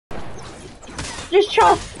Just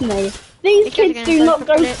trust me. These kids do not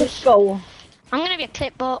go to school. I'm gonna be a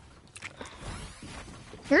clipbot.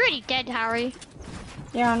 You're already dead, Harry.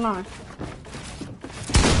 Yeah, I know.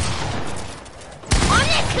 I'm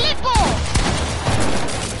the clipbot!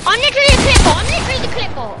 I'm literally a clipbot! I'm literally the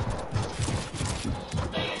clipbot!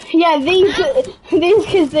 Yeah, these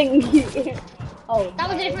kids think you... Oh, that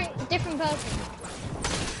was a different person.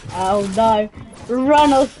 Oh no.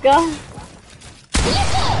 Run, Oscar.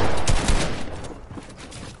 Clipbot!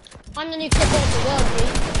 I'm the new clipbot of the world,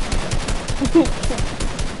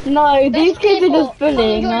 dude. No, these kids are just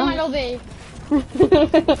bullying us. us.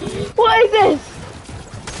 What is this?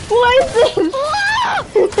 What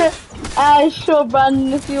is this? Sure,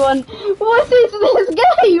 Brandon, if you want. What is this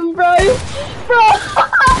game, bro? Bro!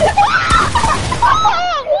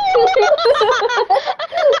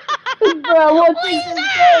 Bro, what is this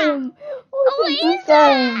game? What is this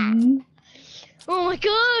game? Oh my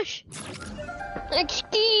gosh!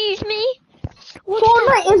 Excuse me?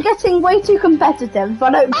 Fortnite is getting way too competitive, I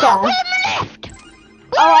don't care.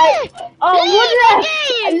 Alright. Oh, what's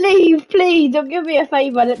left? Leave, please. Don't give me a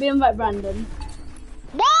favour. Let me invite Brandon.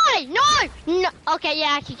 Why? No! No. Okay,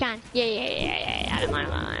 yeah, actually can. Yeah. I don't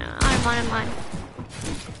mind.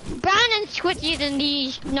 Brandon's squishier than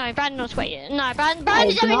these. No, Brandon's not squishier. No,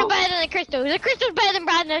 Brandon's even better than the Crystal. The Crystal's better than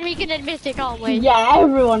Brandon. We can admit it, can't we? Yeah,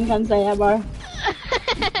 everyone can say that, bro.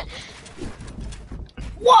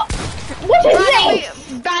 What? What is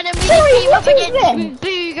this? Brandon, we team up against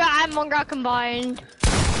Booger and Mongrel combined.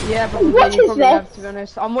 Yeah, probably. What is this? Have, to be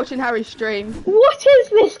honest. I'm watching Harry's stream. What is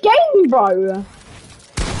this game, bro?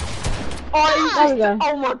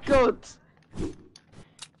 Oh my god.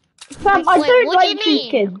 Sam, I don't like these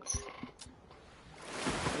kids.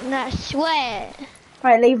 I swear.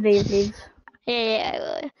 Right, leave.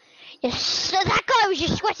 Yeah. Yes, so that guy was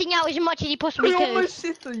just sweating out as much as he possibly could. I almost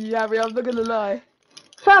shit on you, Harry, I'm not gonna lie.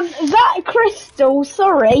 Sam, that Crystal,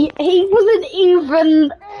 sorry, he wasn't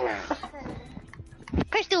even...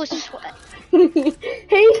 Crystal was a sweat.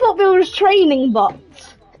 He thought we was training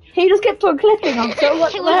bots. He just kept on clicking on so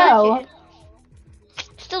what the hell?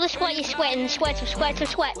 Still the sweaty sweating, sweat of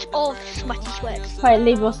sweats. Right,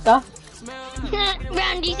 leave your stuff.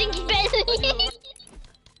 Randy, you think he's better than you?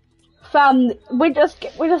 Sam, we're just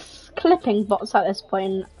clipping bots at this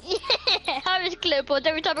point. Yeah, I was clipboard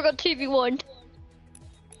every time I got 2v1.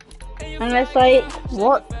 And it's like,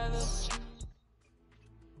 what?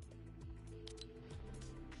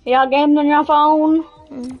 You got games on your phone?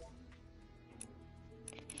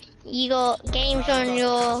 You got games on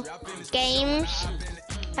your games?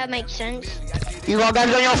 That makes sense. You got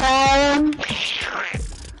games on your phone?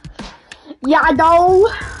 Yeah, I do.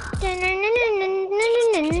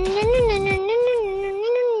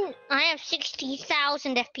 I have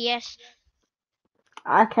 60,000 FPS.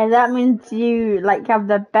 Okay, that means you like have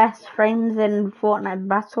the best frames in Fortnite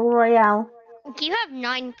Battle Royale. You have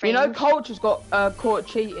 9 frames. You know, Culture's got caught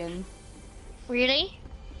cheating. Really?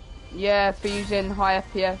 Yeah, for using high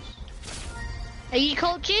FPS. Are you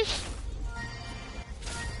coaches?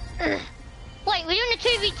 Wait, we're doing a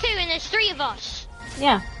 2v2 and there's 3 of us.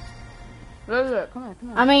 Yeah. Look, come here.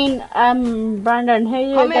 I mean, Brandon, who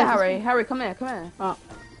you Come here, against? Harry. Harry, come here. Oh.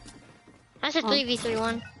 That's a 3v3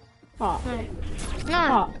 one. Oh. No.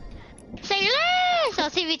 Oh. Say less! I'll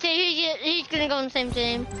 2v2. Who's gonna go on the same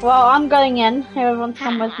team? Well, I'm going in. Everyone's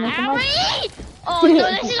come with me. Come on. Harry! Oh no,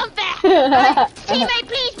 this is unfair! Right, teammate,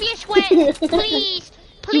 please be a sweat!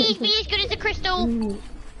 Please be as good as the Crystal!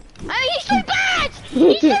 Oh, he's so bad!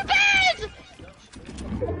 He's so bad!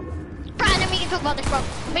 Brandon, we can talk about this, bro.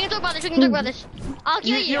 We can talk about this. I'll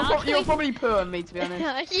kill you. You're probably pooing me, to be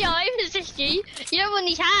honest. Yeah, I'm assist you. You don't want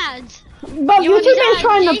these hands. But your teammate's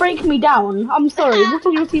trying to break me down. I'm sorry. What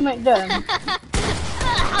is your teammate doing?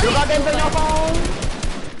 You got games on your phone?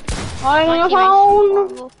 On your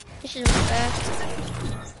phone? This is unfair.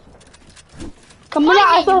 Come on,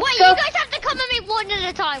 I thought. Wait, you guys have to come at me one at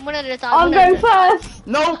a time. I'm going first.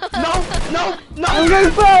 No. I'm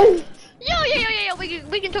going first. Yeah.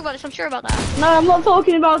 We can talk about this. I'm sure about that. No, I'm not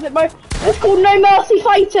talking about it, bro. It's called no mercy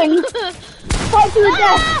fighting. Fight to the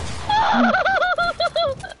death.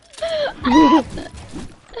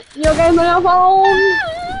 Your game on your phone.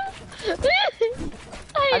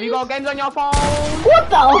 Have you got games on your phone? What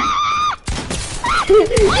the?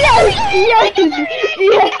 Yes.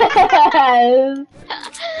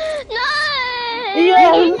 No! Yes.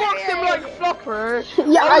 You boxed him like Flopper.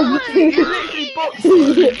 Yeah, I literally boxed him.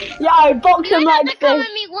 Yeah, I boxed him like You have to come this.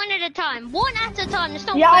 at me one at a time. One at a time. It's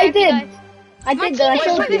not Yeah, fair I if you did. guys- I My did that. I teammates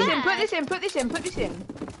showed were you. bad. Put this in.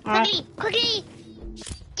 Quickly!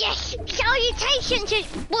 Yes! Salutations, it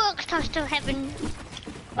works us to heaven.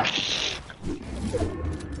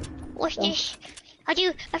 watch this. I do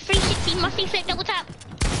a 360 musty flip double tap.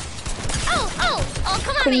 Oh,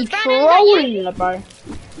 come on me, Brandon, is that you? Controller, bro.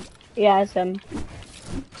 Yeah, it's him.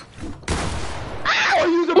 Oh,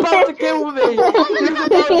 he was about to kill me. He was about to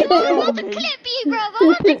I kill want to me. clip you, bro. I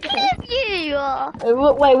want to clip you.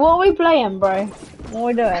 Wait, what are we playing, bro? What are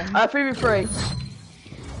we doing? 3v3.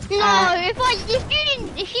 No, if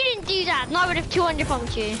you didn't do that, I would have 200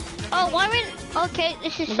 pumped you. Oh, why would? Okay,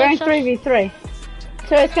 this is We're so going so. 3v3.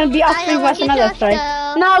 So it's gonna be us I three don't want versus you another to three.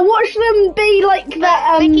 go. Now watch them be like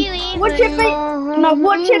that. Watch it be. No,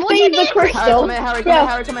 watch it be the crystal. Harry,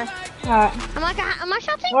 Yeah. come here. Alright. Am I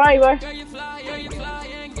shouting? Where are you, bro?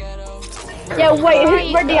 Yeah, wait. Where are Who's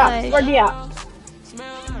you ready guys? up? Ready up.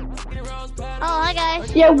 Oh, hi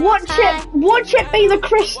guys. Yeah, watch Hi. it. Watch it be the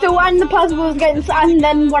crystal and the puzzles against, and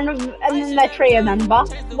then and then their trio member.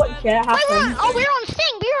 Watch it happen. We're on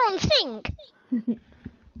sync. We're on sync.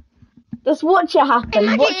 Just watch it happen.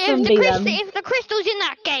 Imagine Watch them be them. if the crystal's in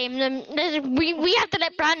that game, then we have to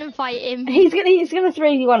let Brandon fight him. He's gonna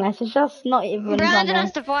 3v1 us. It's just not even. Brandon funny.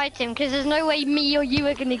 has to fight him because there's no way me or you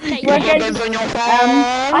are gonna take We're him. against, on your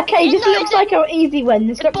phone. okay, this No, looks like an easy win.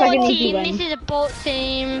 This looks like Bot an easy team. win. This is a bot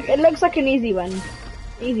team. It looks like an easy win.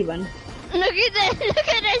 Easy win. Look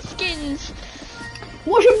at their skins.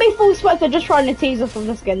 What should be full sweat? They're just trying to tease us with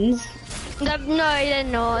the skins. No, they're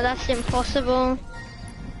not. That's impossible.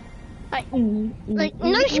 Like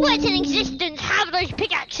no sweats in existence have those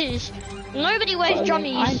pickaxes. Nobody wears I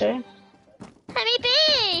drummies. do. Let me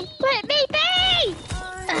be! Let me be!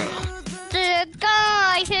 The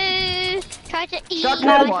guy who tried to eat Shut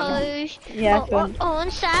my up. toes. Yeah, go on.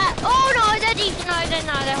 On sat. Oh no, they're decent.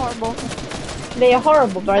 No, they're horrible. They are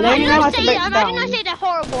horrible, bro. They don't know how to break Imagine I down. say they're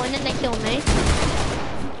horrible and then they kill me.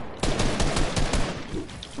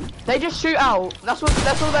 They just shoot out. That's all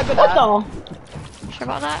they're good What at. the? Sure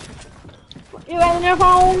about that? You in your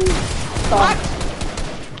phone? Stop.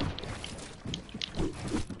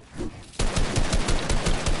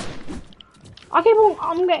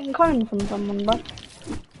 I'm getting coned from someone, bro.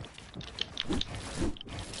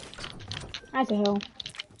 That's a hill.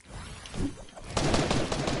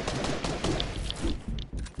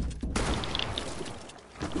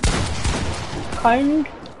 Coned.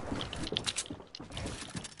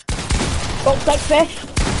 Box like fish.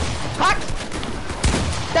 Hacked.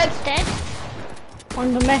 Dead?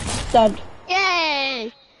 On the mess, dead.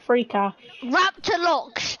 Yay! Free cash. Raptor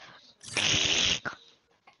locks.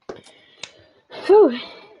 Whew.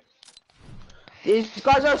 These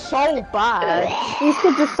guys are so bad. These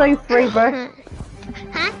kids are so free, bro.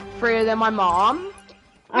 Huh? Freer than my mom.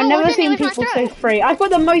 I've No, never wasn't it? seen It was my people so throat. free. I've got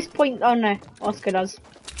the most points. Oh no, Oscar does.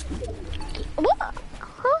 What?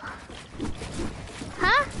 Huh?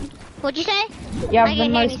 Huh? What'd you say? You have I the can't hear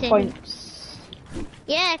most anything. points.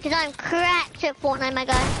 Yeah, because I'm cracked at Fortnite, my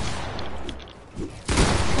guy.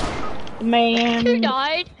 Who Man.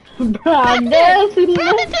 died? Brandon!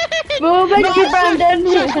 Well, thank you, Brandon!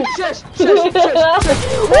 Shush. What the?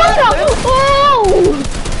 Oh!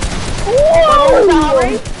 Whoa!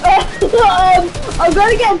 I'm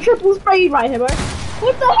gonna get a triple sprayed right here, bro.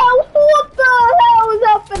 What the hell? What the hell is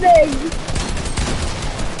happening?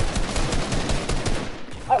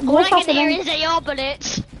 All What's I can hear happening? is AR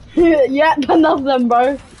bullets. Yep, enough of them,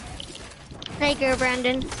 bro. There you go,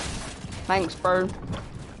 Brandon. Thanks, bro.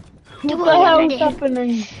 What the hell is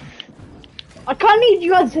happening? I can't need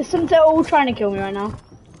you guys since they're all trying to kill me right now.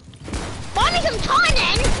 Buy me some time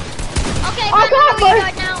then! Okay, I Brandon, can't, where are you bro.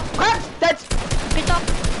 right now? Cracked. Dead. Good stuff.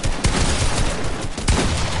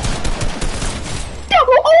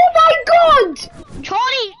 Oh my god!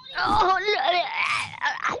 Charlie! Oh,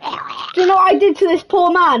 Do you know what I did to this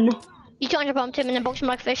poor man? you 200 bumped him and then boxed him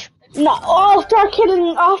like a fish. No, after I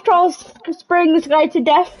was spraying this guy to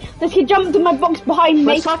death, this kid jumped in my box behind me.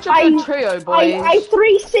 We're such a good trio, boys. I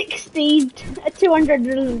 360'd a 200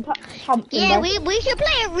 and pumped him, Yeah, bro. we should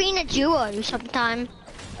play Arena Duo sometime.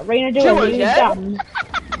 Arena Duo, Duos, you yeah? dumb.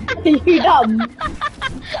 You dumb. I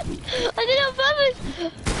did it on purpose.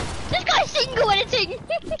 This guy's single editing.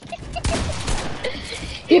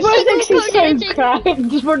 People think Single he's code editing. so cracked.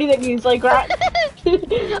 Just probably think he's so cracked. Oh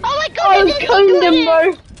my god, I was this is coned him, good.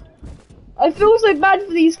 bro. I feel so bad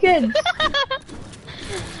for these kids.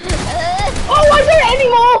 Oh, I don't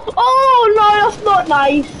anymore! Oh no, that's not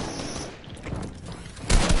nice.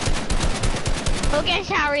 Well, guess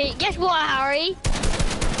Harry. Guess what, Harry?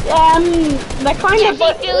 They're kind Jesse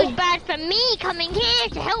of. feels bad for me coming here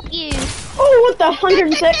to help you. Oh, what the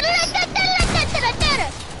 106,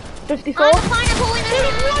 54. I'm a pineapple in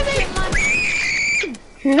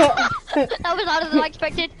That was harder than I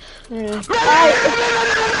expected. Yeah.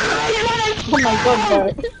 Oh my god, bro.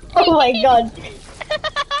 Oh my god.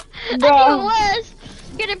 That's even Bro. worse.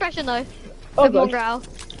 Good impression though. Oh Everyone gosh. growl.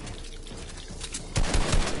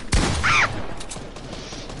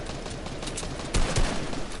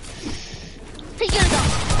 He's gonna go.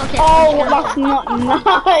 Okay. Oh, he's gonna that's go. not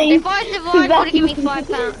nice. If I survive, would give me £5?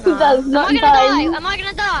 No. That's not Am I gonna die? nice. Am I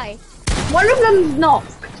gonna die? One of them's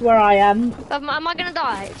knocked where I am. Am I gonna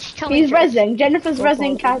die? Just tell me He's the truth. rezzing. Jennifer's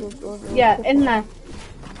rezzing cat. Yeah, in there.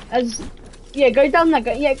 Yeah, go down there.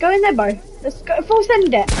 Go in there, bro. Let's go. Full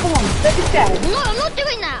send it. Come on. Don't be scared. I'm not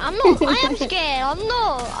doing that. I'm not. I am scared. I'm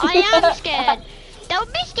not. I am scared.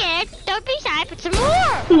 Don't be scared. Don't be sad. Put some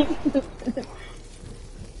more.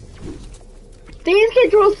 These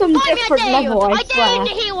kids are all some different level, I dare swear. you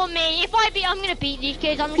to heal on me. If I beat, I'm gonna beat these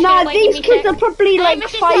kids. I'm just Nah, gonna wait. these kids are probably like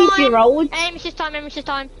 5-year-olds. Aim's this time. Aim's this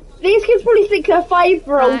time. These kids probably think they're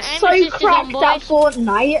 5-year-olds, Right, so aim assist is on, cracked at boys.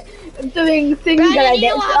 Fortnite, doing single Brandon, you know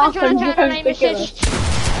edits what up happens when and I turn on down aim together. assist?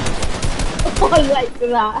 I like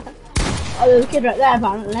that. Oh, there's a kid right there,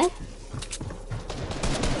 apparently.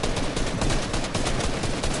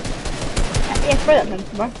 Yeah, throw that thing,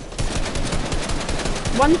 bro.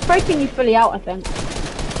 One's breaking you fully out, I think.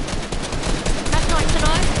 That's nice to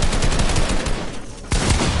know.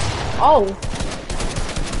 Oh.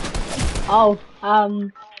 Oh,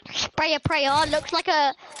 Sprayer prayer looks like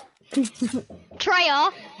a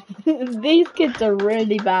trayer. these kids are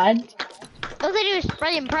really bad. All they do is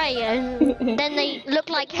spray and pray, and then they look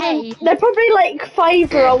like hay. They're probably like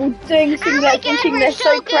 5-year-olds doing Oh things my like god, thinking we're they're so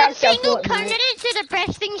so good! cracked at Single Fortnite. candidates are the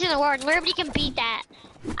best things in the world. Nobody can beat that.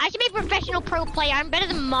 I should be a professional pro player. I'm better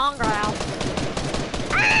than Mongrel. Ah!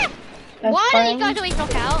 That's Why are fine. these guys always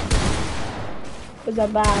knock out? Because they're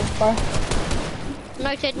bad, bro.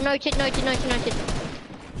 Noted.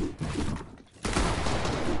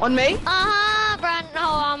 On me? Brand. No,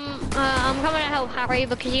 I'm coming to help Harry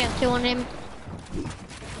because he has 2 on him.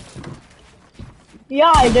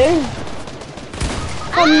 Yeah, I do.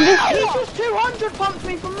 He just 200 pumped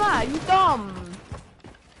me from there, you dumb.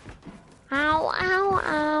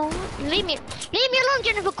 Ow. Leave me alone,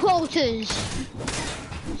 Jennifer Qualters.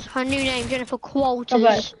 It's her new name, Jennifer Qualters.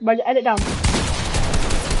 Okay, bro, edit down.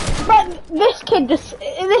 But this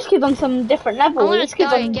kid's on some different level. I'm gonna This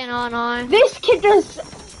kid's die on. again, aren't I? This kid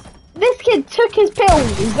took his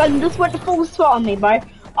pills and just went full spot on me, bro.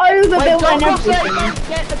 Overbuilt and Jump off there, everything. don't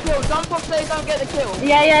get the kill. Jump off there, don't get the kill.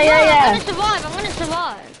 Yeah. I'm gonna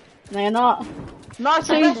survive. No, you're not. No, it's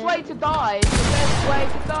the best way to die. It's the best way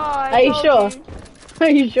to die. Are you Told sure? Are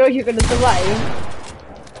you sure you're gonna survive?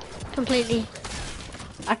 Completely.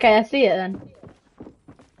 Okay, I see it then.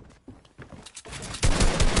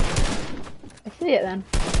 I see it then.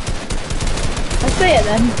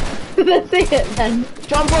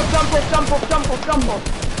 Jump off.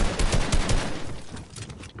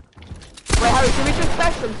 Wait, Harry, should we just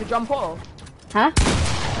pressure him to jump off? Huh?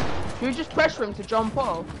 Should we just pressure him to jump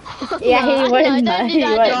off? Yeah, No, he went don't there. do He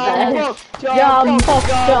that, went don't there.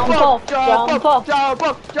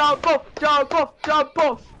 Jump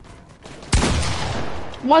off.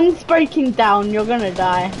 One's breaking down. You're gonna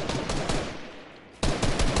die.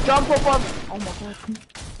 Jump off on. Oh my god.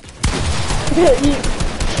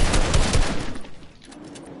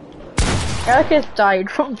 Eric has died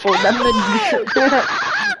from full damage.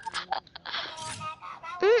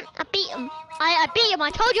 I beat him. I beat him. I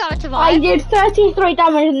told you I would I survive. did 33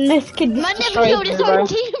 damage and this kid Man never destroyed killed me, his bro. own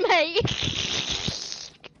teammate.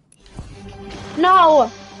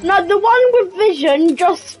 No, the one with vision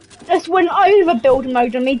just went over build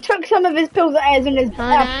mode on me. Took some of his pills that is in his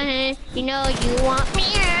You know you want me.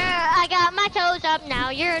 I got my toes up now.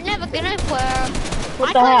 You're never gonna whirl.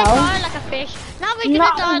 What the I'm gonna hell? die like a fish. Now we're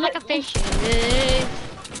gonna die like a fish.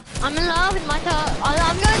 I'm in love with my toe.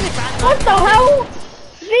 I'm going with Brandon. What the hell?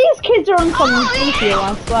 These kids are on some Oh, video, yeah.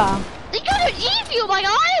 I swear. They got an E-fuel, my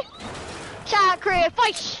guy! Sacred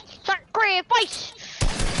face!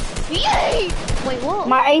 Yay! Wait, what?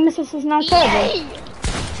 My aim assist is now terrible. Yay!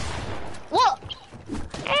 What?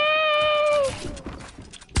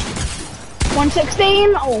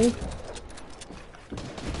 116. Oh.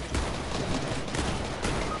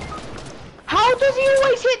 How does he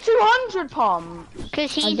always hit 200 pump?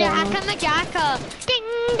 Cause he's I a don't know. hacker-majacka. Ding,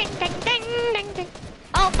 ding, ding, ding, ding, ding.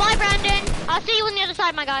 Oh, bye, Brandon. I'll see you on the other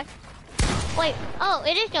side, my guy. Wait, oh,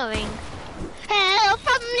 it is going. Help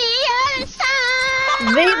from the other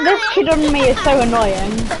side. This kid on me is so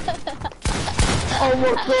annoying. Oh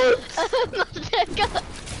my god.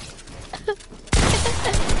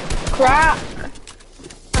 Crap.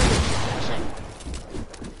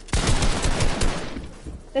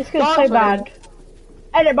 This kid's so Dance bad.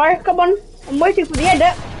 Edit, bro, come on. I'm waiting for the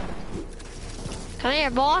edit. Come here,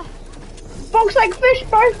 boy. Box like fish,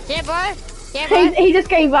 bro. Yeah, bro. Yeah, bro. He just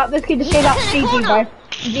gave up. This kid just gave up. He's in the GG, corner. bro.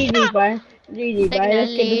 GG, bro. GG, They're bro. gonna This kid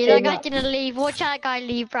just leave. That gave guy's up. gonna leave. Watch that guy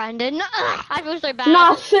leave, Brandon. Ugh, I feel so bad.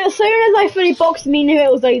 Nah, as soon as I fully boxed me, knew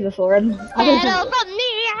it was over for him. Hello from me,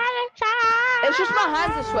 It's just my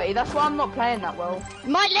hands are sweaty. That's why I'm not playing that well.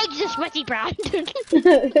 My legs are sweaty, Brandon.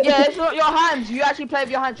 Yeah, it's not your hands. You actually play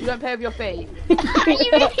with your hands. You don't play with your feet. You really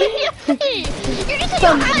your feet. You just said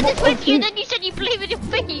your hands are sweaty, and then you said you play with your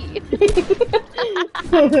feet.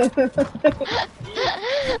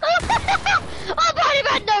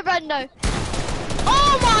 Oh, Brandon, no.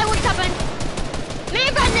 Oh my, what just happened? Me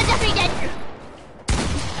and Brandon are definitely dead.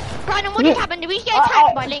 Brandon, what just happened? Did we get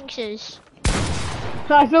attacked by lynxes?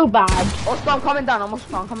 I feel bad. Oscar, I'm coming down. I'm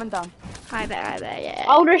coming down. I bet, yeah.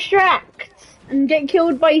 I'll distract and get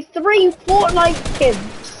killed by 3 Fortnite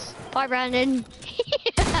kids. Bye, Brandon.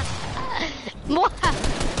 What?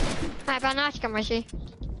 Alright, Brandon, I have to come rush you.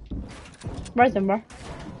 Where's him, bro?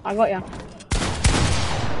 I got ya.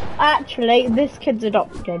 Actually, this kid's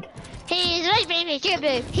adopted. He's like baby,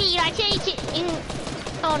 blue. He likes it.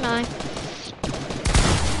 Oh no.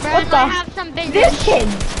 Brandon, I have some business. This kid!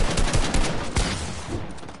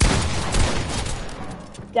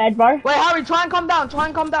 Dead, bro. Wait, Harry, try and come down.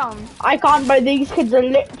 I can't, bro. These kids are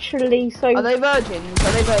literally so... Are they virgins?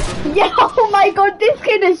 Yeah, oh my god, this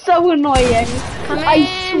kid is so annoying. I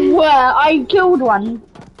swear, I killed one.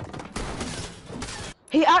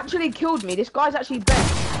 He actually killed me. This guy's actually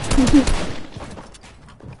best.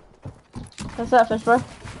 That's that fish, bro.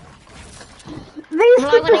 These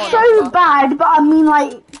kids are so bad, but I mean,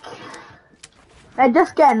 like, they're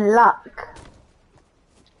just getting luck.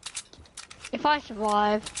 If I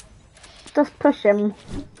survive, Just push him.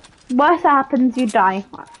 Worst happens, you die.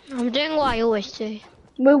 I'm doing what I always do.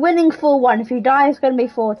 We're winning 4-1. If you die, it's going to be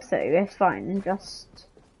 4-2. It's fine. Just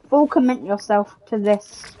full commit yourself to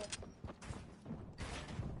this.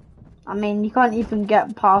 I mean, you can't even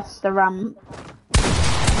get past the ramp.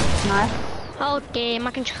 Nice. Oh dear,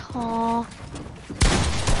 my control.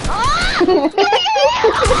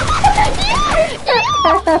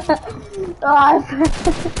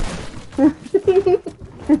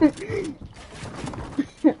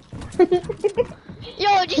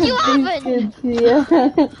 Yo, did you happen? Yeah.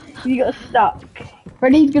 You got stuck.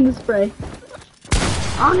 Freddy's gonna spray.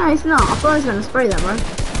 Oh no, it's not. I thought I was gonna spray that, bro.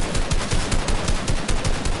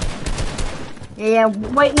 Yeah,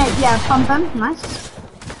 wait, no, yeah, pump him. Nice.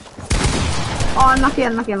 Oh, unlucky.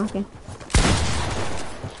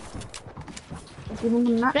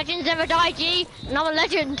 Legends never die, G. And I'm a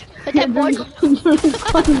legend. A dead boy.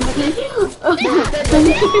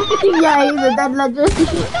 Yeah, he's a dead legend.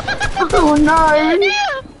 Oh no.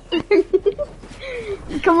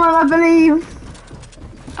 Come on, I believe.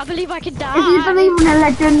 I believe I can die. If you believe in a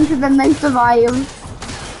legend, then they survive.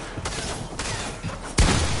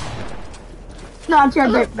 No, actually, I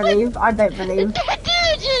don't believe. Dead legend.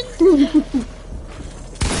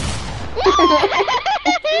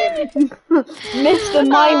 Mr.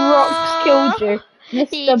 My Rocks killed you.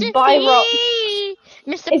 Mr. By Rocks.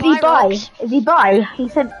 Mr. Is he by? Is he by? He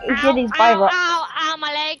said he's by Rocks. Ow,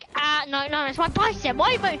 my leg. No, it's my bicep.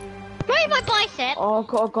 Why my bicep? Oh, I've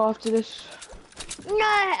got to go after this.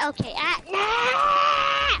 No, okay, no!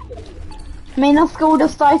 I mean, our school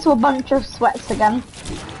decided to a bunch of sweats again.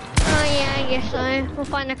 Oh yeah, I guess so. We'll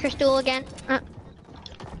find the crystal again. I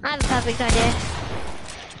have a perfect idea.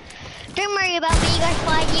 Don't worry about me, you guys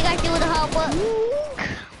fight. You guys do all the hard work.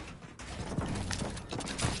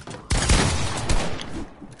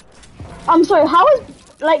 I'm sorry, how is,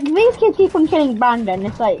 like, these kids keep on killing Brandon,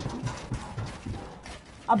 it's like,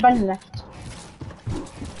 Brandon left.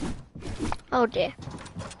 Oh dear.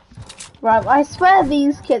 Right, I swear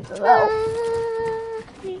these kids are well.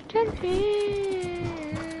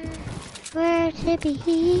 Where to be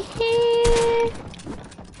here?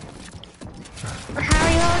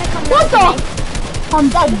 Harry, you wanna come What the? I'm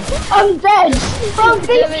dead. Bro,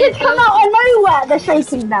 these kids come out of nowhere, they're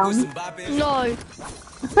shaking down. No.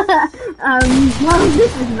 Well,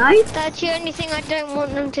 this is nice. That's the only thing I don't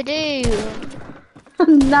want them to do.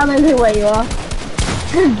 Now they know where you are.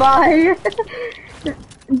 Goodbye.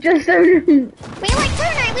 Just so... We like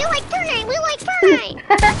Fortnite!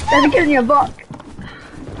 They're killing your bot.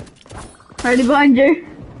 Ready behind you.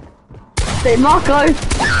 Say Marco.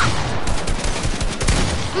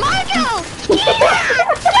 Marco!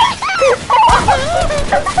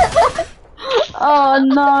 Oh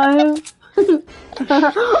no.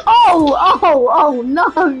 Oh no.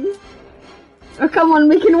 Oh, come on,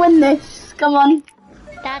 we can win this. Come on.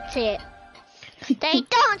 That's it. They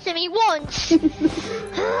danced at me once. They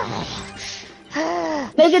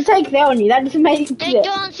can take that on you. That just makes They it.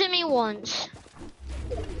 danced at me once.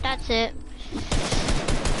 That's it.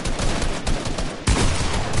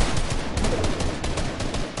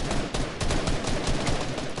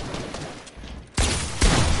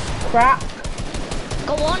 Crap.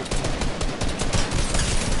 Go on.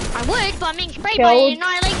 I would, but I'm being sprayed by Killed. the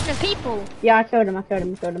annihilation of people. Yeah, I killed him. I killed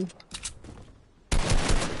him. I killed him.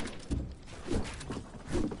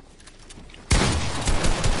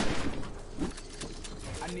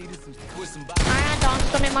 I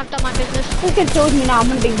danced on him. I've done my business. This kid killed me now. I'm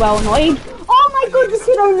gonna be well annoyed. Oh my god, this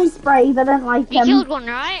kid only sprays. I don't like You him. killed one,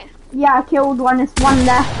 right? Yeah, I killed one. There's one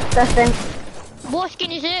left, I think. What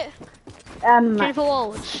skin is it? Jennifer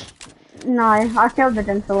Walls. No, I killed the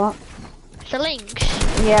Jennifer what? The Lynx.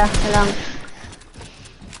 Yeah, I don't.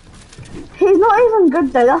 He's not even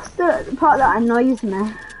good though. That's the part that annoys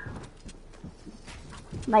me.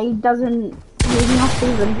 Like he doesn't. He's not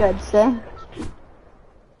even good. See.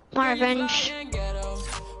 My revenge.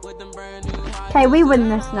 Okay, we win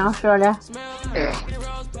this now, surely.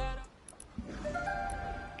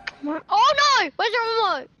 Oh no! Where's the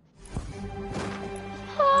remote?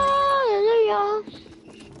 Hallelujah.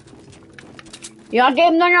 You're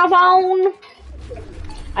getting on your phone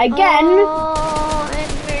again. Oh, it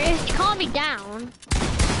can't be down.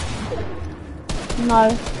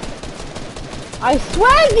 No. I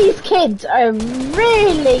swear these kids are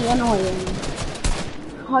really annoying.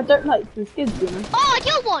 I don't like these kids, you know. Oh, I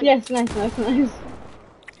killed one! Yes, nice.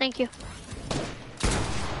 Thank you.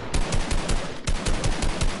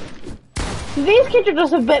 These kids are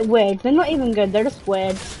just a bit weird. They're not even good, they're just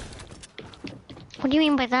weird. What do you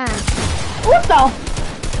mean by that? What the?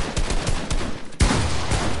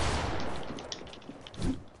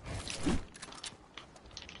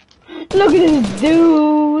 Look at this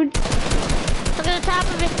dude. Look at the top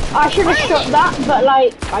of it. I should have shot that, but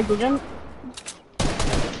like, I didn't.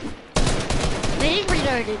 They just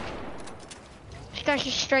reloaded. This guy's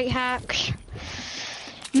just straight hacks.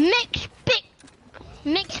 Mix,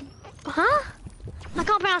 huh? I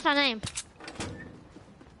can't pronounce that name.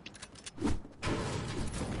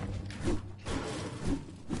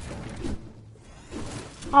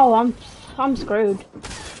 Oh, I'm screwed.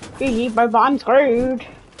 GG, bro, but I'm screwed.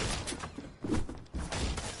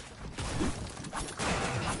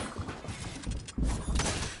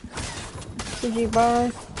 GG,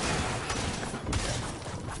 bro.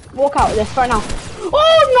 Walk out of this right now.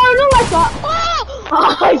 Oh no, not like that.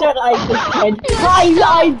 Oh, I don't like this kid.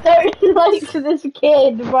 I don't like this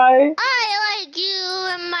kid, bro. I like you,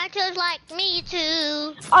 and Matters like me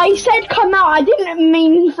too. I said come out. I didn't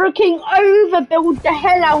mean freaking overbuild the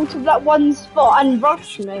hell out of that one spot and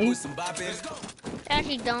rush me.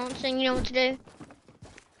 Actually don't, so you know what to do.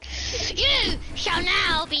 You shall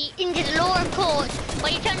now be into the law of course,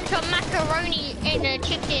 where you turn into a macaroni in a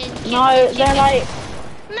chicken. No, they're like...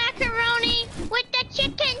 Macaroni with the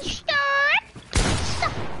chicken strips.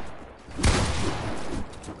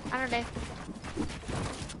 I don't know.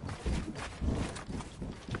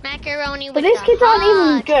 Macaroni with But these the kids aren't even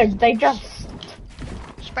hot. good. They just...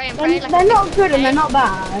 Spray and pray like They're a not good and pig. they're not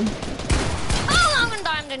bad. Oh, I'm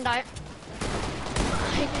gonna die.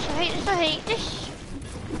 I hate this.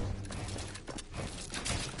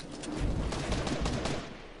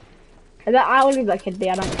 I will leave that kid be.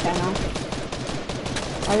 I don't care now.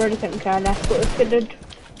 I really couldn't care less what this kid did.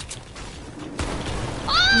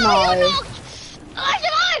 Oh, No. you're knocked. I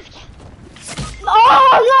survived.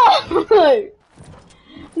 Oh no!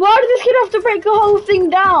 Why did this kid have to break the whole thing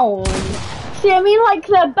down? See, I mean, like,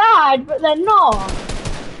 they're bad, but they're not.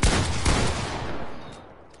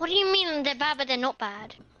 What do you mean they're bad, but they're not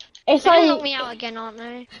bad? It's They're gonna like... knock me out again, aren't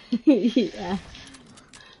they? Yeah.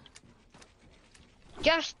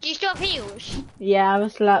 Do you still have heals? Yeah, I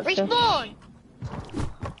was like... Respawn!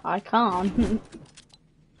 I can't.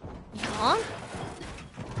 Can't?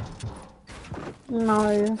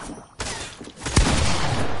 No.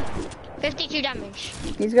 52 damage.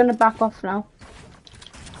 He's gonna back off now.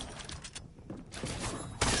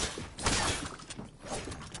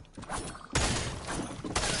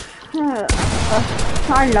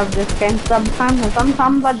 I love this game sometimes, and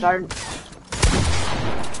sometimes I don't.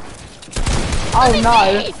 Oh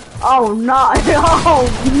no! Oh no! Oh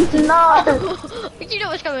no! You know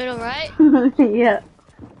what's going on, right? Yeah.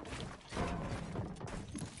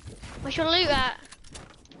 Where's your loot at?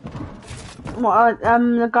 What?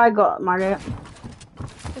 The guy got my loot.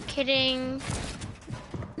 You're kidding.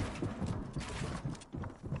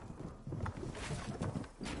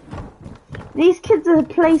 These kids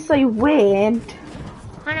play so weird.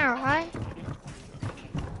 I know, right?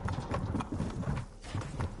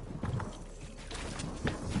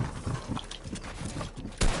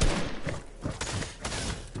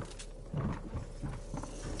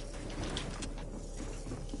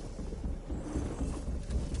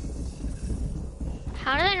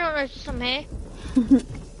 How do they not notice I'm here?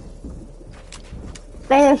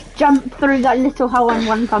 They just jump through that little hole and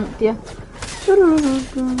one pumped you.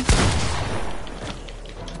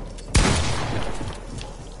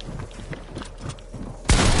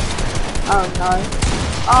 Oh no.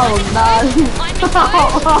 Oh no.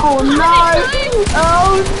 Oh no.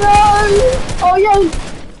 Oh no. Oh yes.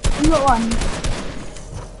 You got one.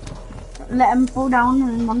 Let him fall down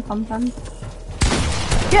and one pump him.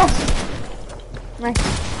 Yes. Nice.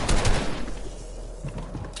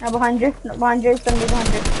 Now behind you. Not behind you. It's gonna be behind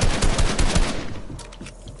you.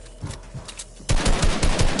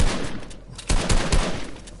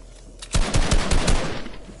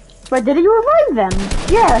 Wait, did he revive them?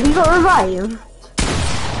 Yeah, he got revived.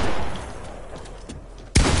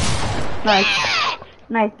 Nice.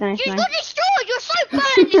 Nice. You got destroyed! You're so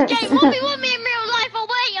bad at this game! Want me in real life? Oh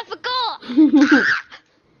wait, I forgot!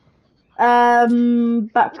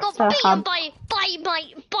 Back got to hub. beaten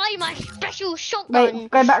by my special shotgun.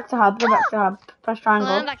 Wait, go back to hub, Press triangle.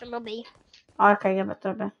 I'm back to lobby. Oh, okay, go back to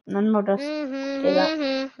lobby. And then we'll just do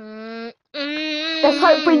that. Let's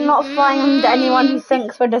hope we're not find anyone who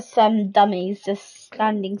thinks we're just dummies, just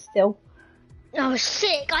standing still. Oh,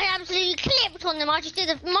 sick. I absolutely clipped on them. I just did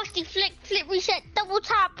a musty flip, reset, double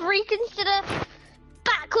tap, reconsider,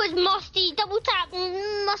 backwards musty, double tap,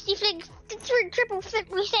 musty flick, triple flip,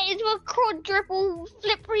 reset into a quadruple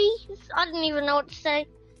flip I don't even know what to say.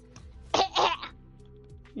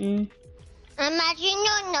 Imagine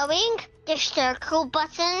not knowing the circle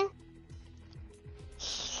button.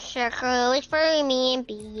 Circle is for me and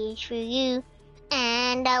B is for you.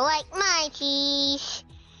 And I like my cheese.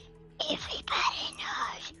 Everybody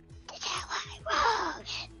knows that's how I roll.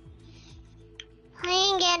 I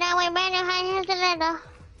ain't get away better, I have the letter.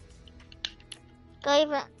 Go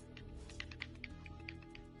for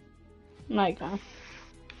No, you can't.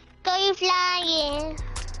 Go you flying.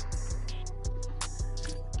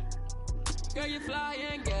 Girl, you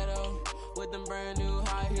flying ghetto with them brand new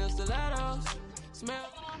high heel stilettos. Smell.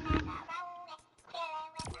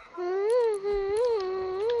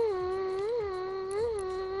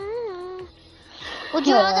 Would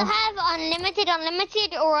you rather have unlimited,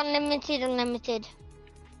 or unlimited?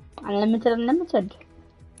 Unlimited.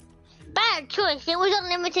 Bad choice. It was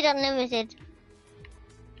unlimited.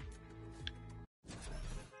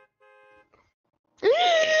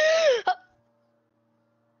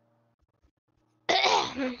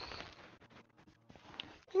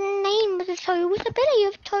 The name of the toe was a belly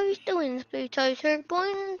of toes, doing blue toes, her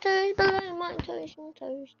blind toes, below my toes and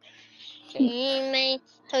toes. She made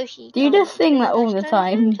toasty. Do you just sing that all the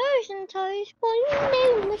time? Toes and toes. One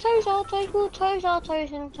name, the toes are toes, well, toes are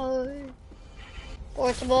toes and toes.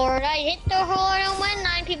 Board to board, I hit the horn, and when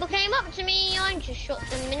 9 people came up to me, I just shot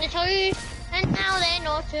them in the toes, and now they're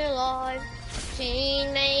not alive. She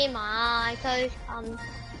made my toes come.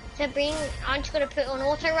 To bring, I'm just gonna put on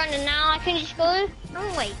auto run and now I can just go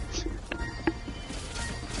and wait.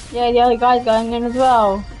 Yeah, the other guy's going in as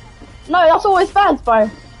well. No, that's always Spaz, bro.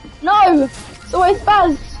 No, it's always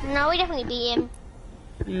Spaz. No, we definitely beat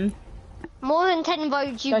him. More than 10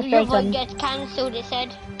 votes, your vote gets cancelled, it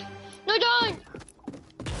said. No, don't!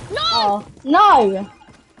 No! Oh, no!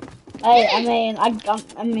 Hey, I mean, I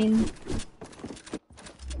don't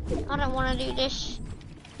wanna do this.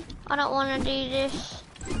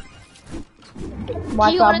 Why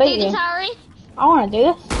do you can't I wanna beat do this, you? Harry? I wanna do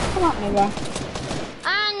this. Come at me, bro.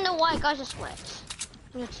 And the white guys are sweats.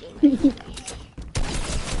 Your team.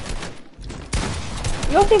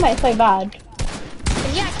 Your teammate's so bad.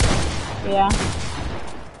 Yeah.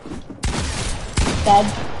 Dead.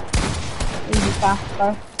 Easy fast,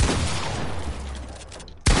 bro.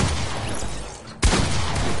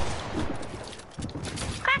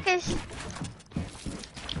 Crackers.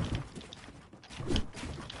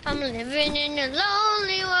 I'm living in a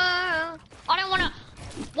lonely world. I don't wanna.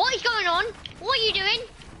 What is going on? What are you doing?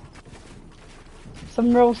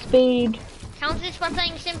 Some real speed. Counter this by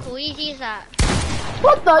playing simple. Easy as that.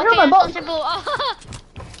 What the? Okay, You're my that's not boss. simple. Oh.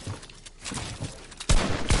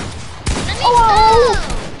 Let me go.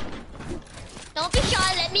 Don't be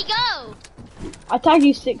shy. Let me go. I tag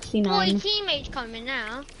you Boy, 69. teammates coming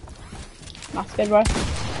now. That's good, bro.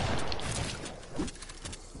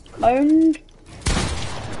 Owned.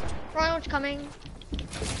 Ronald's coming.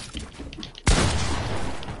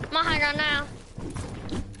 My high ground now.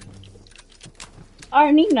 I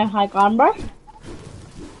don't need no high ground, bro.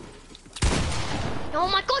 Oh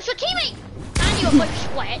my gosh, your teammate! And you're both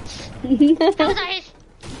sweats. How was that his?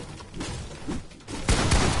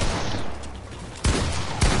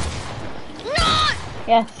 No!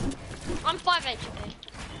 Yes. I'm 5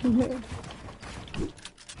 HP.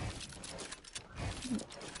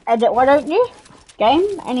 Edit, why don't you?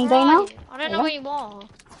 Game? Any day now? I don't know where you are.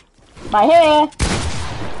 Right here.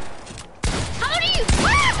 How do you?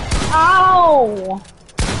 Ow!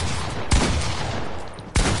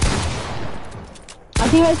 My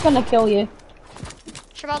teammate's gonna kill you.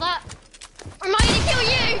 Sure about that? Or am I gonna kill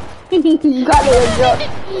you? You got it, your shot.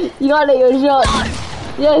 You got it, your shot.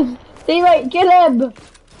 No! Yes, teammate, kill him.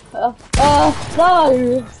 No.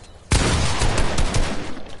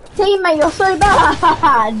 Teammate, you're so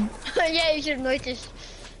bad. Yeah, you should have noticed.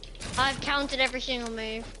 I've counted every single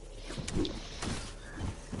move.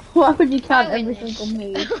 Why would you count I win every this. single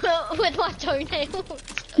move? With my toenails. What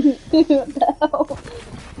the hell?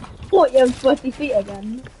 What, you have sweaty feet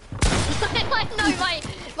again? No,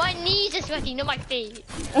 my knees are sweaty, not my feet.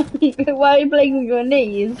 Why are you playing with your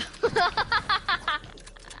knees?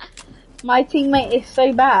 My teammate is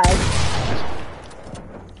so bad.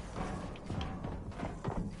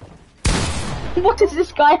 What is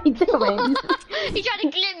this guy doing? He tried to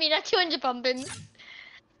clip me, that's 200 pumping.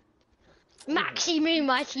 Maxi Moo,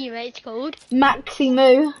 my teammate's called. Maxi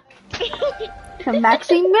Moo.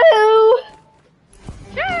 Maxi Moo!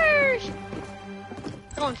 Cheers!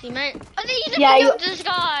 Come on, teammate. I think he's Yeah, looking up to the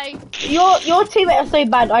sky. Your teammate is so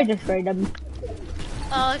bad, I destroyed him.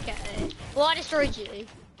 Oh, okay. Well, I destroyed you.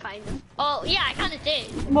 Kind of. Oh, yeah, I kind of did.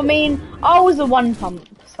 I mean, I was a one pump,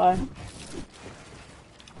 so.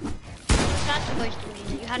 That's supposed to mean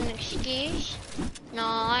that you had an excuse. No,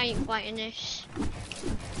 I ain't fighting this.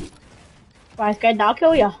 Right, good, I'll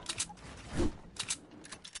kill you.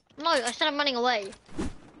 No, I said I'm running away.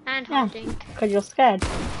 And Yeah. hiding. Because you're scared.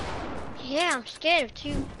 Yeah, I'm scared of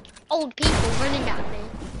two old people running at me.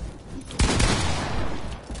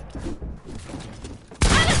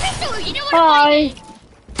 I have a pistol! You don't want to Bye. fight me!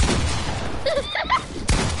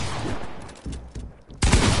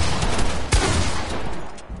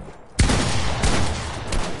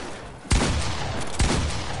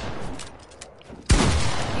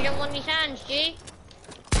 You don't want any hands, do you?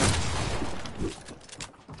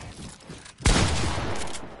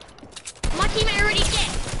 My teammate already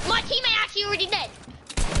dead. My teammate actually already dead.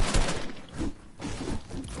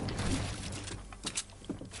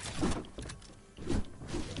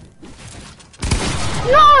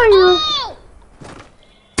 No! Oh!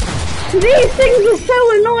 These things are so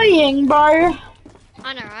annoying, bro.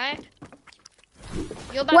 I know, right?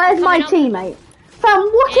 You're about Where's to my come up teammate? Fam,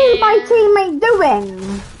 what is my Yeah. teammate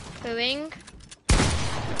doing? booing.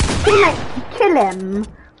 Teammate, kill him.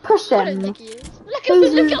 Push What a him. dick he is. Look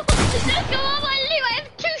He's- at look at all my loot. I have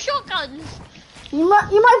 2 shotguns. You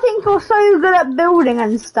might think you're so good at building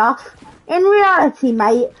and stuff. In reality,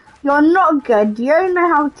 mate, you're not good. You don't know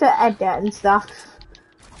how to edit and stuff.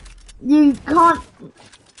 You can't.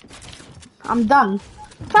 I'm done.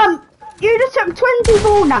 Fam, you just took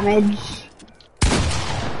 24 damage.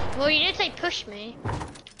 Well, you did say push me.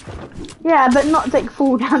 Yeah, but not take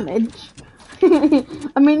full damage.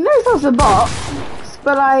 I mean, those are the bots,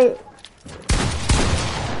 but I.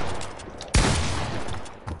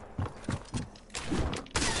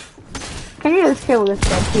 Can you just kill this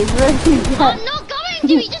kid? He's really good. I'm not going to.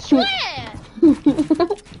 You just swear.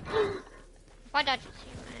 My dad's a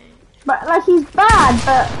teammate. But like, he's bad,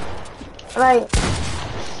 but like.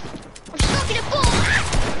 I'm stuck in a ball.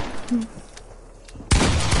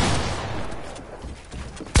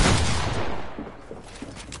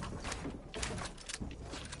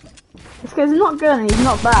 This guy's not good and he's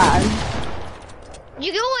not bad.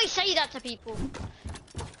 You can always say that to people.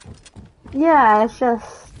 Yeah, it's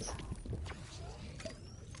just.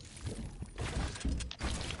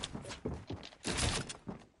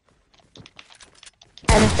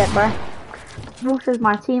 Edit it, bro. What is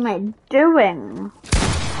my teammate doing?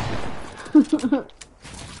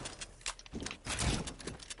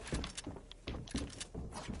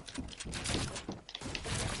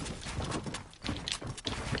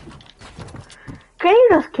 Can you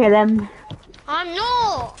just kill him? I'm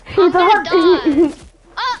not. I'm He's gonna die.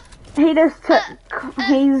 He just took.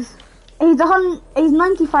 He's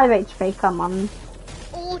 95 HP. Come on.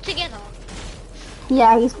 All together.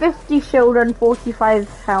 Yeah, he's 50 shield and 45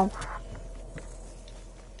 health.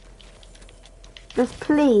 Just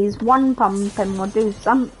please one pump him or do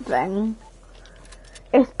something.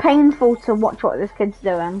 It's painful to watch what this kid's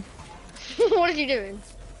doing. What is he doing?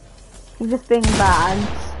 He's just being bad.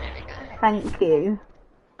 There we go. Thank you.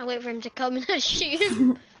 I wait for him to come and shoot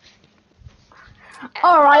him.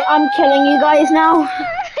 Alright, I'm killing you guys now.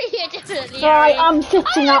 Yeah, definitely. Alright, Harry. I'm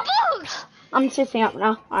sitting Oh, up. my box! I'm sitting up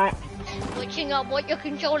now. Alright. Switching up what your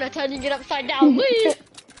controller, turning it upside down. Woo!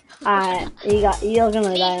 Alright, you're gonna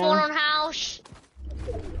Please die spawn now. on house.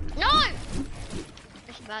 No!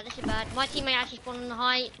 This is bad, this is bad. My teammate actually spawned on the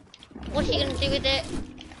height. What's he gonna do with it?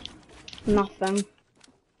 Nothing.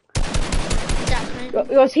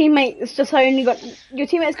 Exactly. Your teammates just only got. Your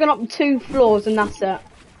teammates gone up 2 floors and that's it.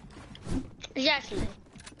 Exactly.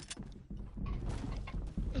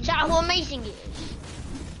 Is that how amazing it is?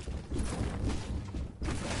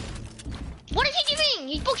 What is he doing?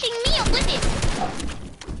 He's boxing me up with him.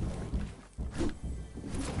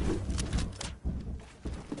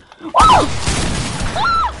 Oh!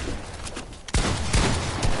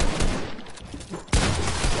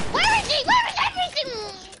 Where is he? Where is everything?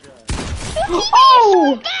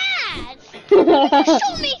 Oh! Bad! You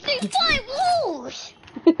shot me through 5 walls!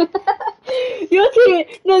 Your team.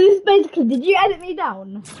 No, this is basically. Did you edit me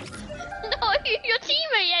down? No, your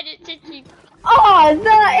teammate edited you. Oh,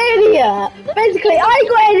 that idiot! Basically, I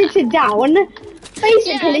got edited down.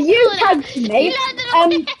 Basically, Yeah, I you saw that. tagged me. You landed on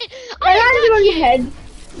my head. I landed on your head,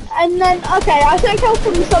 and then okay, I took help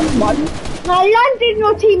from someone. And I landed in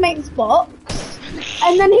your teammate's box,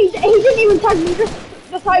 and then he didn't even tag me. Just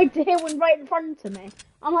decided to hit one right in front of me.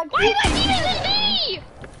 I'm like, Why my teammate with me?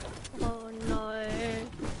 Oh no.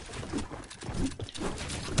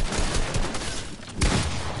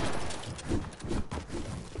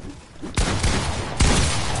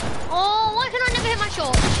 Oh, why can I never hit my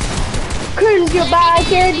shot? Cause you're bad,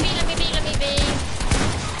 kid. Let me be.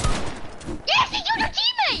 Yes, he killed your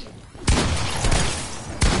teammate!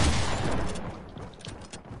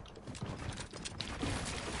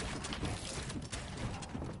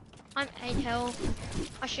 I'm 8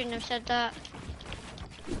 health. I shouldn't have said that.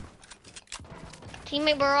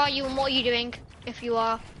 Teammate, where are you and what are you doing? If you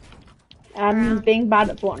are. Being bad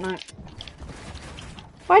at Fortnite.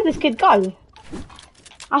 Where'd this kid go?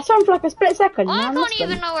 I saw him for like a split second. I and can't lost him.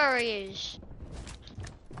 even know where he is.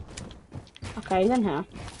 Okay, then here.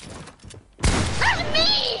 That's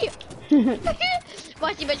me!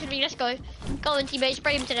 My teammate's with me, let's go. Go on, teammate,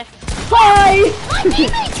 spray him to death. Hi! My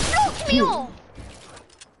teammate knocked me off!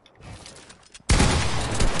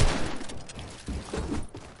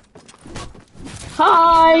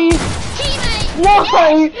 Hi!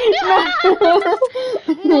 Teammate!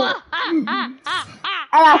 No!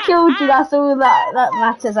 And I killed you, that's all that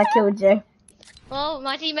matters, I killed you. Well,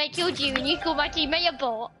 my teammate killed you and you called my teammate a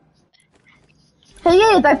bot. He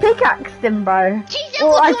is, I pickaxed him, bro. He's Or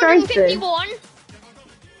level I tried to. 251.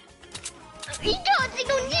 He's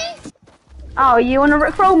dancing on you. Oh, you wanna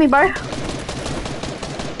rickroll me, bro? Your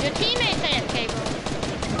teammate's AFK, bro.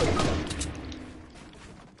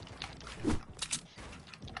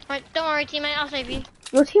 Right, don't worry, teammate, I'll save you.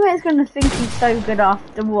 Your teammate's gonna think he's so good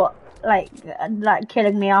after what, like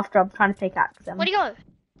killing me after I'm trying to pickaxe him. Where'd he go?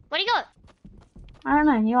 Where'd he go? I don't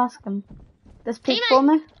know, you ask him. Does peek Teammate. for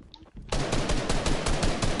me?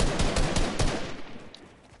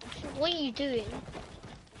 What are you doing?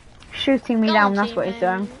 Shooting me Go down, on, that's what he's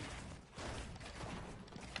teammate.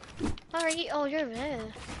 doing. Where are you? Oh, you're over there.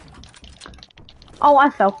 Oh, I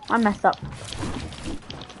fell. I messed up.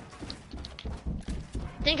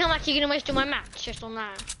 Think I'm actually gonna waste all my mats just on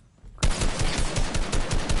that.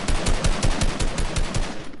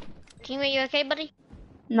 Teammate, you okay, buddy?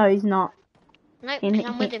 No, he's not. Nope, He,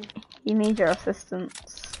 I'm with him. You need your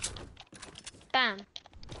assistance. Bam.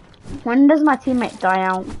 When does my teammate die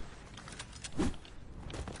out?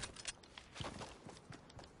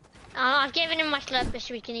 I've given him my slurp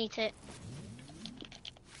so we can eat it.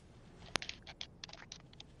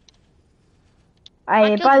 By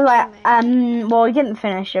killed the the way, teammate. well, he didn't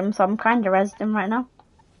finish him, so I'm kind of rezzed him right now.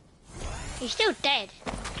 He's still dead.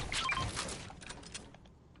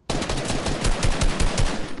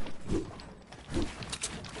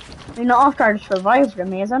 You're not after I just revived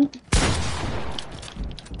him, he isn't?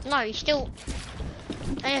 No, he's still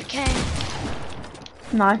AFK.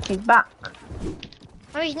 No, he's back.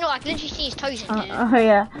 No, he's not. I can literally see his toes in here. Oh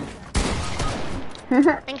yeah.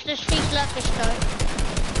 Thanks to the free slurfish though.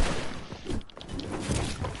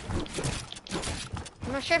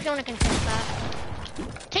 I'm not sure if you want to contest that.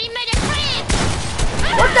 Teammate is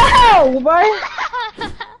What the hell, bro?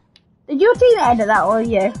 Did your teammate edit that or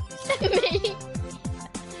you? Me.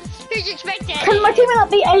 Who's expecting? Can my teammate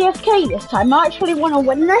not be AFK this time? I actually want to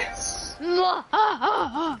win this. I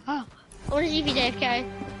want to see if he's AFK.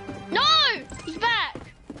 No! He's back!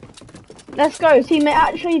 Let's go, teammate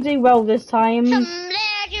actually do well this time. Some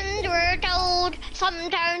legends were told, some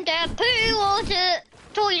turned to poo or to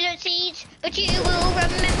toilet seats, but you will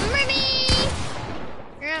remember me.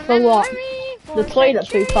 For what? Me for The toilet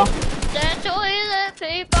centuries. pooper. The toilet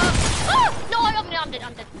paper. Oh! No, I'm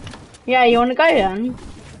dead. Yeah, you want to go then?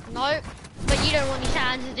 No, but you don't want these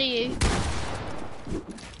hands, do you?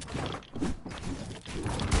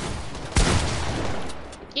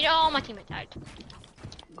 You know, my teammate died.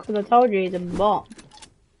 Because I told you he's a bot.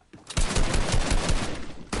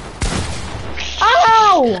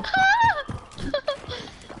 hell?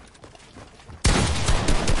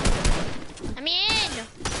 I'm in.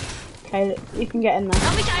 Okay, you can get in there.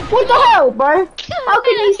 How many times What the hell, bro? How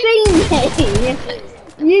can you see me?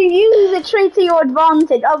 You use the tree to your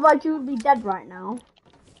advantage, otherwise you would be dead right now.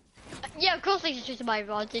 Yeah, of course I should choose my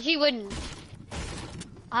advantage. He wouldn't.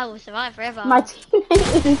 I will survive forever. My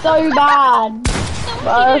teammate is so bad. What's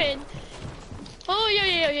Bro. he doing? Oh,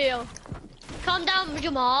 yeah. Calm down,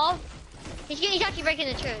 Jamal. He's actually breaking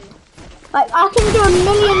the tree. Like, I can do a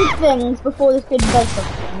million things before this kid does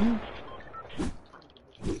something.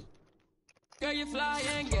 Girl, you fly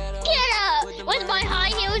and get up. Get up! With my high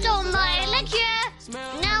heels on my legs, yeah.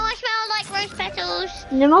 Now I smell like rose petals.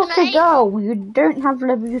 You're not a Tonight. girl, you don't have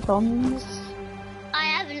Louboutins.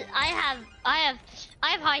 I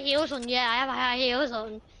have high heels on, yeah, I have high heels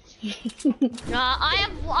on.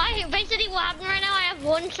 Basically what happened right now, I have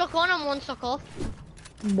one sock on and one sock off.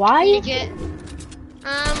 Why? Legit.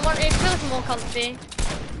 It feels more comfy.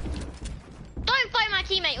 Don't fight my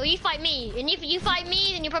teammate, or you fight me. And if you fight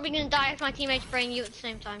me, then you're probably gonna die if my teammate's spraying you at the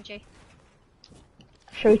same time, Jay.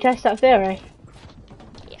 Shall we test that theory?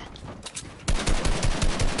 Yeah.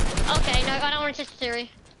 Okay, no, I don't want to test the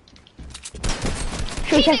theory.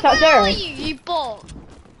 Shall we test Where that are theory? you bot?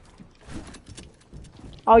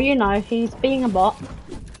 Oh, you know, he's being a bot. Oh,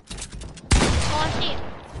 I see it.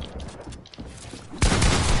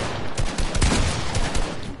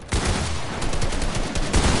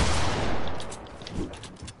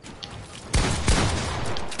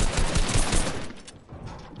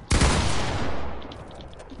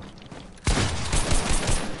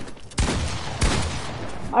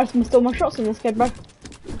 I just missed all my shots in this kid, bro.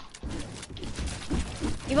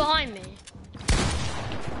 You behind me?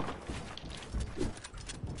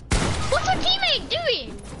 What's your teammate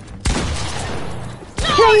doing?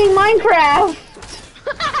 Playing Minecraft!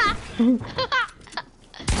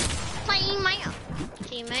 Playing my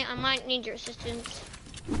teammate, I might need your assistance.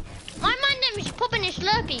 My man is popping his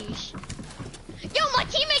slurpees. Yo, my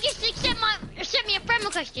teammate just sent me a friend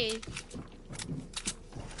request, dude.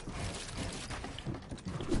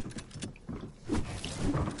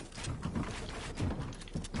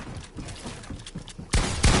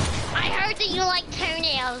 I heard that you like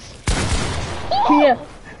toenails. Yeah.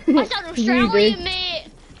 I sound Australian, mate.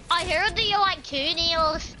 I heard that you like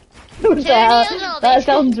toenails. What the hell? That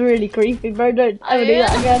sounds really creepy, bro. Don't ever do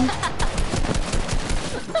that again.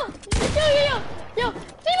 Yo.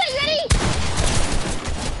 Teammate, ready?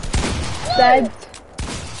 Dead. If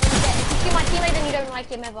you see my teammate, then you don't like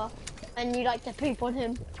him ever. And you like to poop on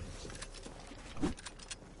him.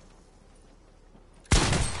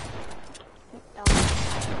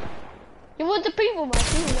 You want to poop on my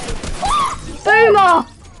teammate. Boomer!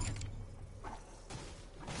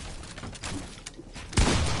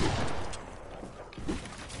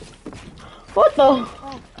 What the?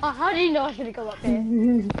 Oh, how do you know I should have come up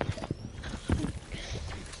here?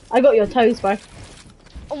 I got your toes, bro.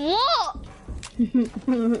 What? You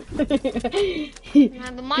But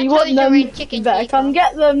my want toes are them? in chicken You better tikka. come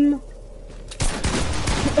get them.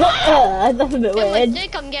 That's a bit Yo, wait, weird. do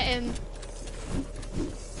come get him.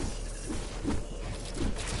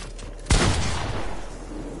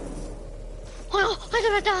 Oh, I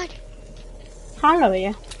thought I died. How low are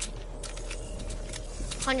you?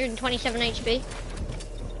 127 HP.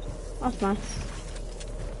 That's nice.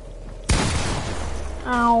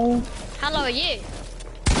 Ow. How low are you?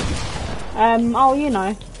 Oh, you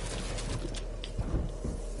know.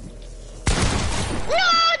 No,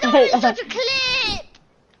 that was such a clip!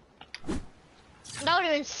 That would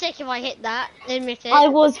have been sick if I hit that, admit it. I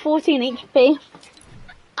was 14 HP.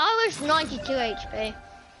 I was 92 HP.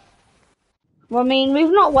 Well, I mean, we've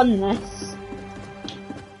not won this.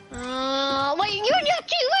 Wait, you two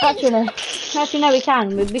wins! Actually, no, we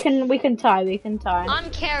can. We can tie. We can tie. I'm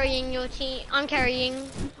carrying your team. I'm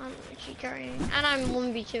actually carrying. And I'm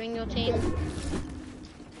 1v2ing your team.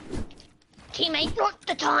 Teammate, not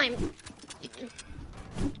the time!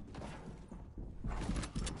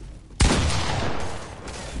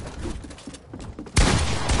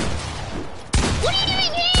 What are you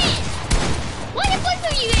doing here? Why did both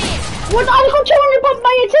of you here? What? I got 200 bumped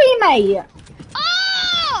by your teammate!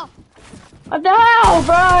 Oh! What the hell,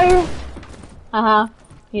 bro? Haha,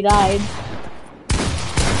 he died.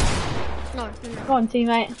 No. Go on,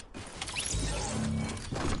 teammate.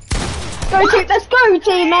 Let's go,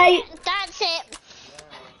 teammate! That's it.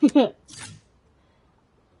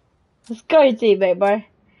 Let's go, teammate, bro.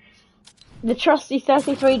 The trusty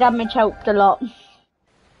 33 damage helped a lot.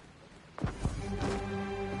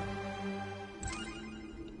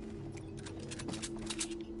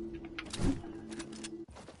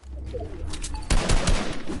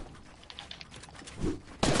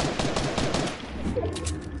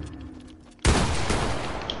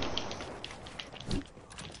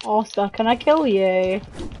 Oscar, can I kill you?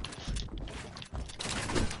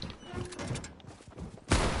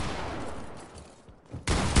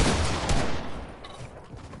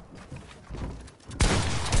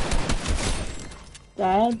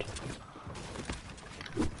 Dead.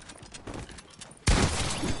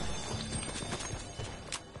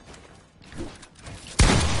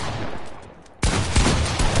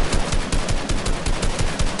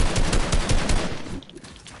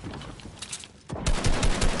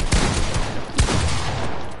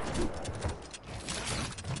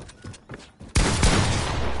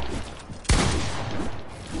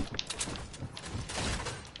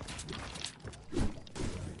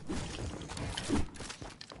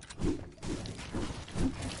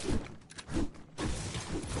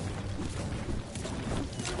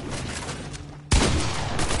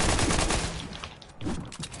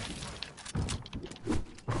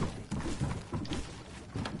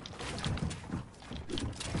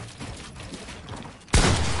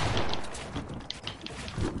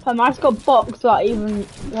 I might got boxed without even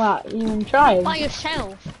trying. By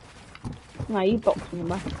yourself. No, you boxed me,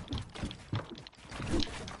 man.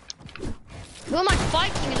 Who am I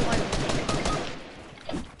fighting in the moment?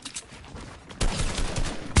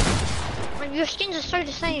 Like, your skins are so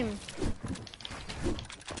the same.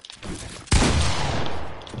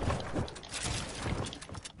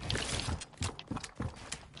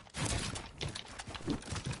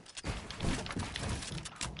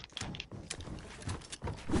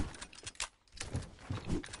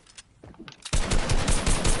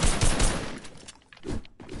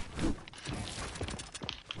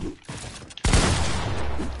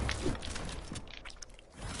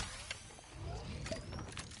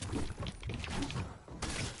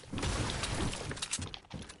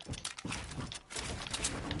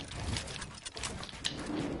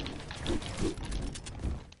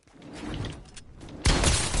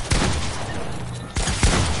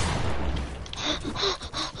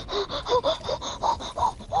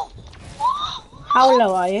 How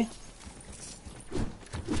low are you?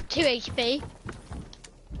 2 HP.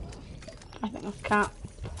 I think that's cap.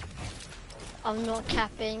 I'm not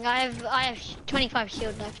capping. I have 25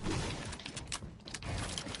 shield left.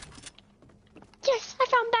 Yes, I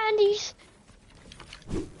found bandies.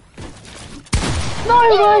 No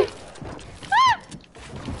way! Ah!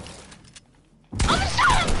 I'm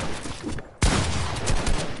sorry.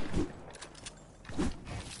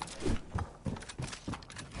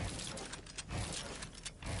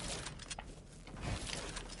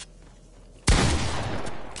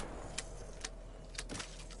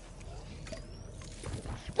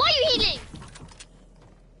 Why are you healing?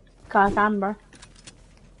 Cause Amber.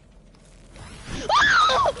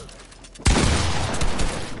 Ah!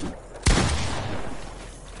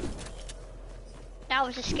 That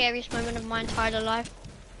was the scariest moment of my entire life.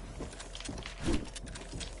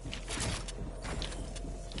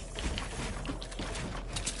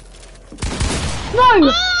 No!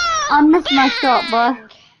 Ah! I missed my shot, bro.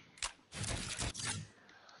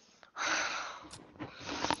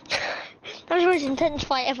 That was the most intense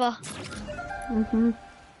fight ever. Mhm.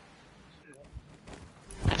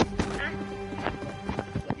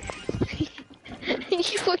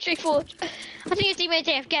 You fought straight forward. I think your teammate's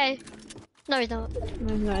AFK. No, he's not.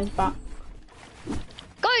 No, he's back.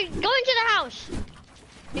 Go into the house.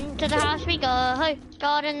 Into the house we go, ho.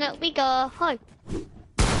 Garden that we go, ho.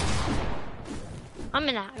 I'm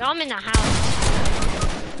in the house. I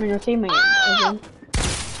mean, your teammate Oh! isn't.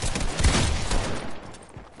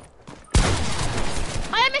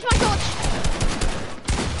 I missed my torch.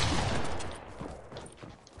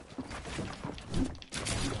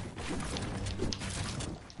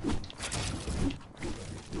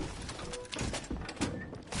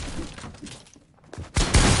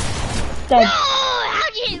 Dead. No!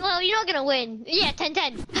 How'd you hit? Well, you're not gonna win. Yeah,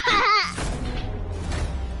 10-10.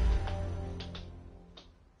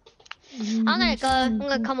 I'm gonna go. I'm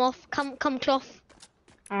gonna come off. Come cloth.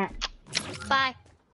 Alright. Bye.